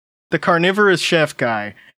the carnivorous chef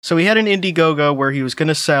guy. So he had an Indiegogo where he was going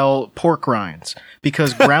to sell pork rinds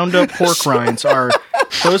because ground up pork rinds are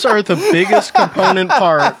the biggest component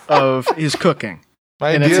part of his cooking.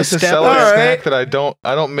 My idea is to sell a snack that I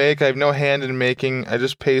don't make. I have no hand in making. I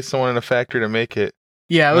just pay someone in a factory to make it.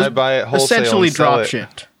 Yeah, it was I buy it wholesale essentially and sell drop it.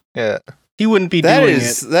 shipped. Yeah. He wouldn't be doing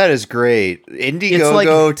it. That is great.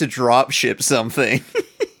 Indiegogo to drop ship something.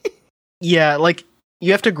 Yeah, like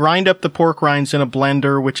you have to grind up the pork rinds in a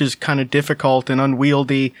blender, which is kind of difficult and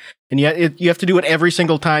unwieldy. And yet you have to do it every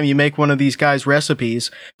single time you make one of these guys' recipes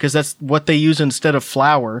because that's what they use instead of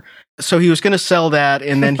flour. So he was going to sell that,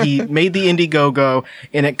 and then he made the Indiegogo,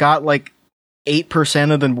 and it got like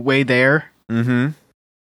 8% of the way there. Mm-hmm.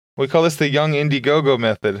 We call this the young Indiegogo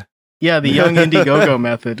method. Yeah, the young Indiegogo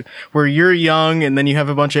method, where you're young and then you have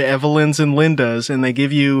a bunch of Evelyns and Lindas, and they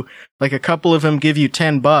give you, like a couple of them give you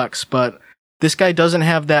 $10, but this guy doesn't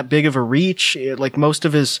have that big of a reach. Like most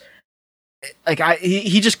of his,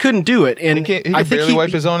 he just couldn't do it. And he can barely wipe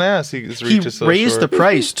his own ass. He raised the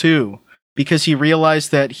price too, because he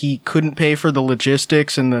realized that he couldn't pay for the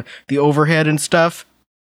logistics and the overhead and stuff.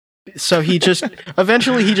 So he just,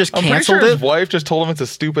 eventually he just canceled I'm pretty sure it. His wife just told him it's a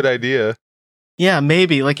stupid idea. Yeah,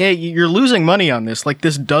 maybe. Like, hey, you're losing money on this. Like,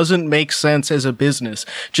 this doesn't make sense as a business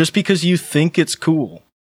just because you think it's cool.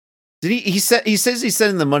 Did he says he's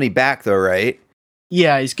sending the money back though, right?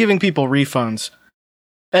 Yeah, he's giving people refunds.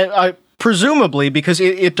 Presumably, because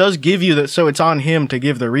it does give you that, so it's on him to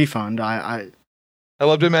give the refund. I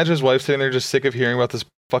love to imagine his wife sitting there just sick of hearing about this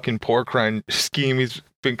fucking pork rind scheme he's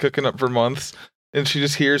been cooking up for months. And she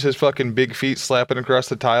just hears his fucking big feet slapping across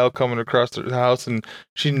the tile coming across the house, and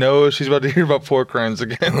she knows she's about to hear about pork rinds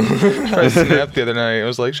again. I snapped the other night. I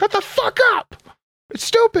was like, shut the fuck up! It's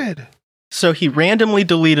stupid! So he randomly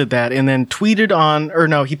deleted that and then he posted on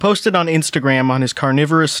Instagram on his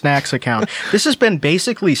Carnivorous Snacks account. This has been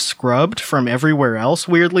basically scrubbed from everywhere else,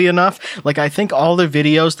 weirdly enough. Like, I think all the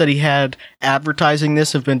videos that he had advertising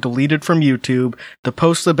this have been deleted from YouTube. The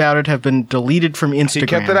posts about it have been deleted from Instagram. He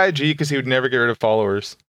kept it IG because he would never get rid of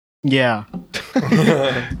followers. Yeah.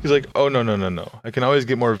 He's like, oh, no. I can always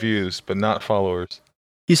get more views, but not followers.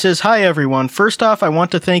 He says, "Hi everyone. First off, I want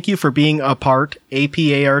to thank you for being a part,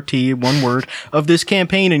 A-P-A-R-T, one word, of this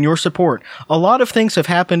campaign and your support. A lot of things have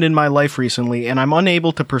happened in my life recently, and I'm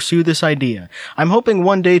unable to pursue this idea. I'm hoping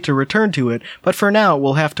one day to return to it, but for now,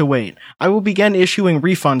 we'll have to wait. I will begin issuing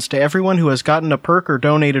refunds to everyone who has gotten a perk or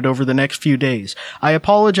donated over the next few days. I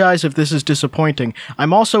apologize if this is disappointing.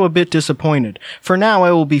 I'm also a bit disappointed. For now,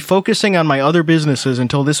 I will be focusing on my other businesses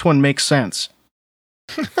until this one makes sense."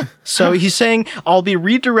 So he's saying, I'll be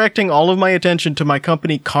redirecting all of my attention to my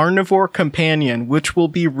company Carnivore Companion, which will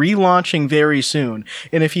be relaunching very soon.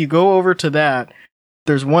 And if you go over to that,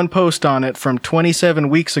 there's one post on it from 27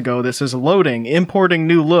 weeks ago that says, "Loading, importing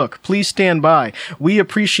new look. Please stand by. We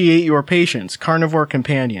appreciate your patience. Carnivore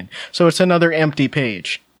Companion." So it's another empty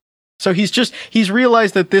page. So he's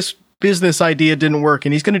realized that this business idea didn't work,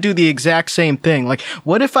 and he's going to do the exact same thing. Like,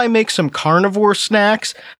 what if I make some carnivore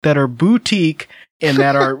snacks that are boutique and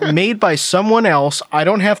that are made by someone else? I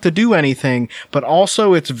don't have to do anything, but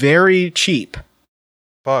also it's very cheap.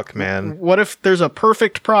 Fuck, man. What if there's a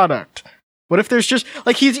perfect product? What if there's just,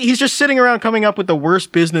 like, he's just sitting around coming up with the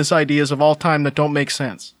worst business ideas of all time that don't make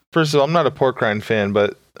sense? First of all, I'm not a pork rind fan,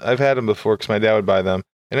 but I've had them before because my dad would buy them.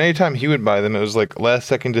 And anytime he would buy them, it was like last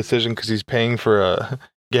second decision because he's paying for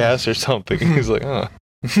gas or something. He's like, oh.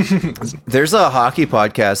 There's a hockey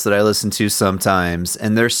podcast that I listen to sometimes,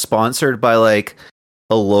 and they're sponsored by like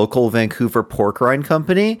a local Vancouver pork rind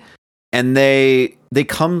company, and they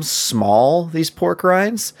come small, these pork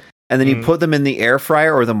rinds, and then you put them in the air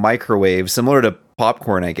fryer or the microwave, similar to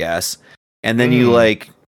popcorn, I guess, and then you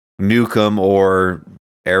like nuke them or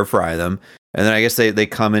air fry them, and then I guess they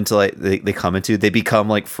become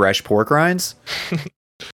like fresh pork rinds.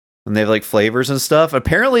 And they have like flavors and stuff.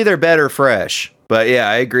 Apparently they're better fresh. But yeah,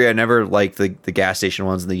 I agree. I never liked the gas station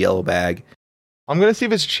ones in the yellow bag. I'm going to see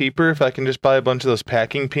if it's cheaper if I can just buy a bunch of those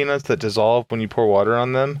packing peanuts that dissolve when you pour water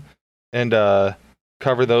on them and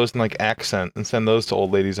cover those in like accent and send those to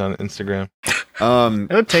old ladies on Instagram.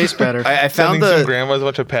 It would taste better. I found some grandmas a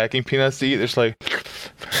bunch of packing peanuts to eat. They're just like...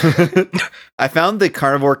 I found the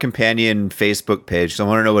Carnivore Companion Facebook page, so I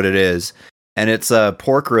want to know what it is. And it's a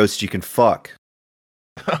pork roast you can fuck.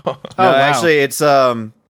 Wow. Actually, it's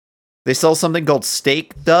they sell something called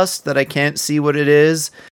steak dust that I can't see what it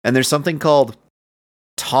is, and there's something called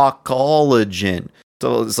tacollagen.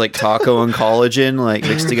 So it's like taco and collagen like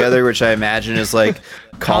mixed together, which I imagine is like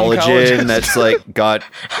collagen that's like got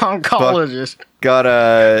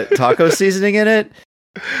a taco seasoning in it,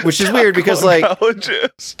 which is weird because like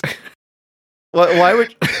why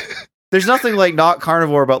would there's nothing like not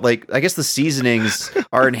carnivore about like I guess the seasonings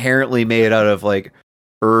are inherently made out of like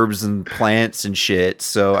herbs and plants and shit.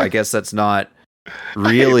 So I guess that's not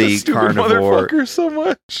really I hate this stupid carnivore. motherfucker so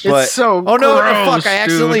much. But- It's so Oh no! gross, Fuck! I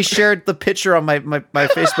accidentally dude. shared the picture on my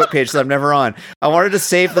Facebook page that I'm never on. I wanted to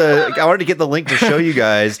save the. I wanted to get the link to show you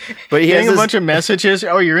guys, but he has Getting a this, bunch of messages.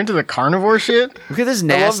 Oh, you're into the carnivore shit? look at this I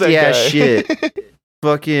love that nasty ass guy. shit.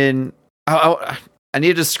 Fucking. I need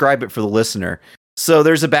to describe it for the listener. So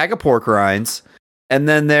there's a bag of pork rinds, and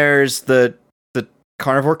then there's the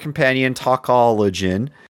carnivore companion Tautologen.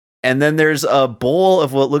 And then there's a bowl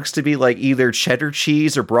of what looks to be like either cheddar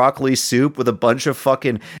cheese or broccoli soup with a bunch of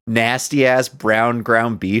fucking nasty ass brown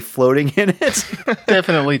ground beef floating in it.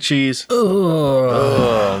 Definitely cheese.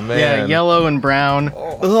 Oh man. Yeah, yellow and brown.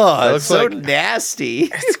 Ugh, That it's looks so like- nasty.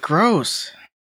 It's gross.